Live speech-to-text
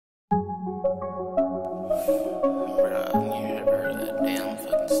Damn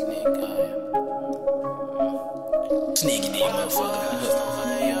fucking snake guy. Sneaky nigga motherfucker.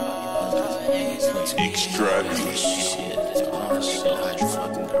 Xtravulous. Shit, this fucking shit, hide your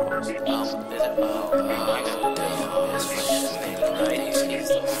fucking girls.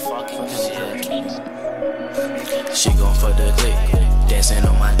 She gon' fuck the click, dancing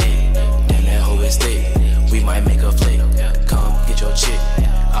on my dick. Damn, that hoe is thick. We might make a flick. Come get your chick,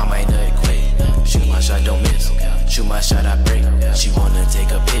 I might nut quick. Shoot my shot, don't miss. Shoot my shot, I break. She wanna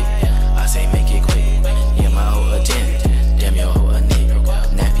take a pic. I say make it quick. Yeah, my hoe a 10. Damn, your hoe a nick.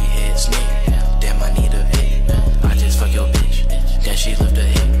 Nappy head snake. Damn, I need a pic. I just fuck your bitch. Then she lift her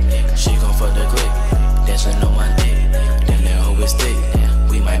hip. She gon' fuck the click, dancing on my dick. Damn, that hoe is thick.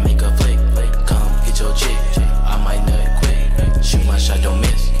 We might make a flick. Come get your chick, I might nut quick. Shoot my shot, don't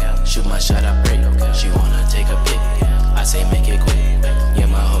miss. Shoot my shot, I break. She wanna take a pic. I say make it quick. Yeah,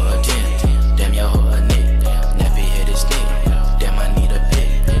 my hoe a 10. Damn, your hoe a nick. Nappy headed snake. Damn, I need a pic.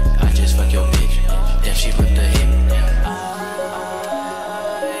 I just fuck your bitch. Damn, she lift her hip.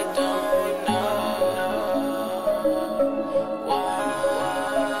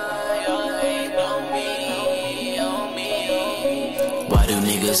 Why do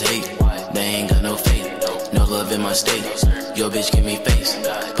niggas hate? They ain't got no faith. No love in my state. Yo bitch give me face.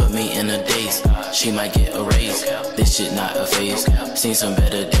 Put me in a daze. She might get a raise. This shit not a phase. Seen some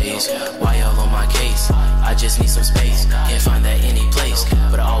better days. Why y'all on my case? I just need some space. Can't find that any place.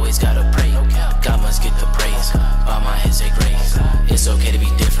 But I always gotta pray. God must get the praise. Bow my head say grace. It's okay to be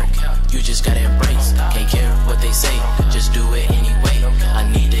different. You just gotta embrace. Can't care what they say. Just do it anyway. I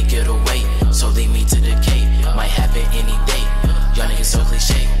need to get away. So leave me to decay. Might happen any day. Y'all niggas so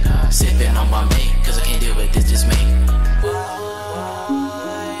cliche. Sippin' on my mate, cause I can't deal with this dismay.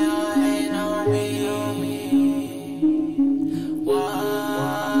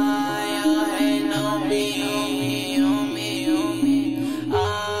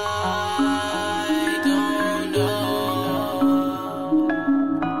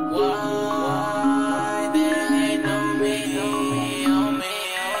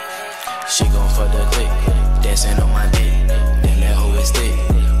 She gon' fuck the click, dancing on my dick. Damn, that hoe is thick.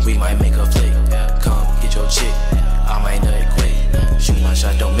 We might make a flick. Come get your chick, I might nut quick. Shoot my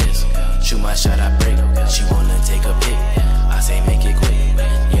shot, don't miss. Shoot my shot, I break. She wanna take a pic. I say make it quick.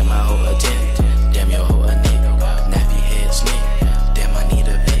 Yeah, my hoe a 10. Damn, your hoe a nick. Nappy head snake. Damn, I need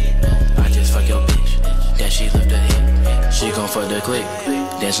a pic. I just fuck your bitch. Then she lift her hip. She gon' fuck the click,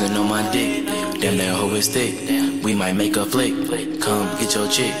 dancing on my dick. Damn, that hoe is thick. We might make a flick. Come get your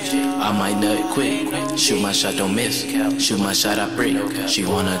chick, I might nut quick. Shoot my shot, don't miss. Shoot my shot, I break. She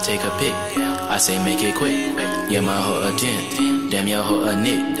wanna take a pic. I say make it quick. Yeah, my hoe a 10. Damn, your hoe a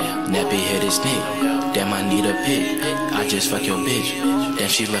nick. Nappy headed snake. Damn, I need a pic. I just fuck your bitch. Then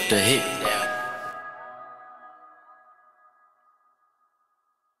she left her hip.